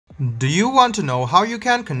Do you want to know how you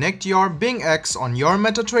can connect your BingX on your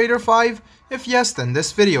MetaTrader 5? If yes, then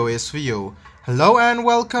this video is for you. Hello and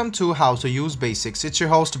welcome to How to Use Basics. It's your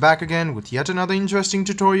host back again with yet another interesting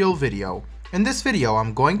tutorial video. In this video,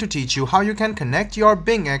 I'm going to teach you how you can connect your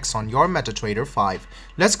BingX on your MetaTrader 5.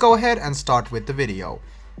 Let's go ahead and start with the video.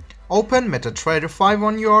 Open MetaTrader 5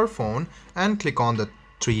 on your phone and click on the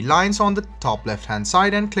three lines on the top left hand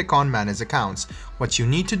side and click on Manage Accounts. What you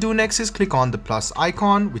need to do next is click on the plus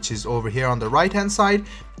icon, which is over here on the right hand side,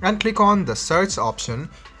 and click on the search option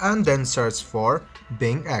and then search for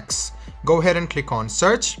BingX. Go ahead and click on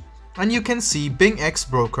search and you can see BingX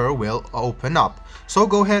broker will open up. So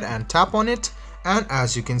go ahead and tap on it, and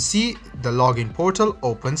as you can see, the login portal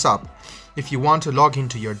opens up. If you want to log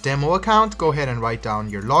into your demo account, go ahead and write down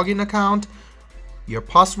your login account, your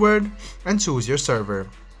password, and choose your server.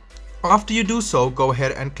 After you do so, go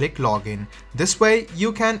ahead and click login. This way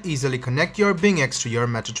you can easily connect your BingX to your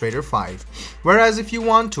MetaTrader 5. Whereas if you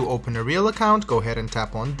want to open a real account, go ahead and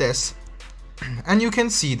tap on this and you can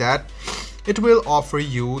see that it will offer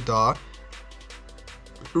you the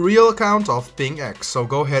real account of BingX. So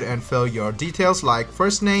go ahead and fill your details like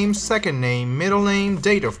first name, second name, middle name,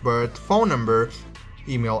 date of birth, phone number,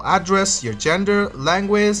 email address, your gender,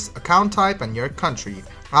 language, account type, and your country.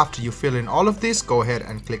 After you fill in all of this, go ahead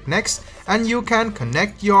and click next and you can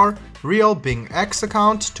connect your real BingX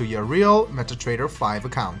account to your real MetaTrader 5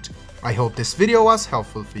 account. I hope this video was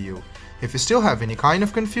helpful for you. If you still have any kind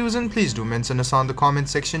of confusion, please do mention us on the comment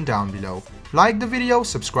section down below. Like the video,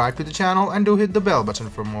 subscribe to the channel, and do hit the bell button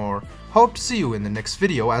for more. Hope to see you in the next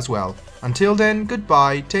video as well. Until then,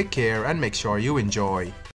 goodbye, take care, and make sure you enjoy.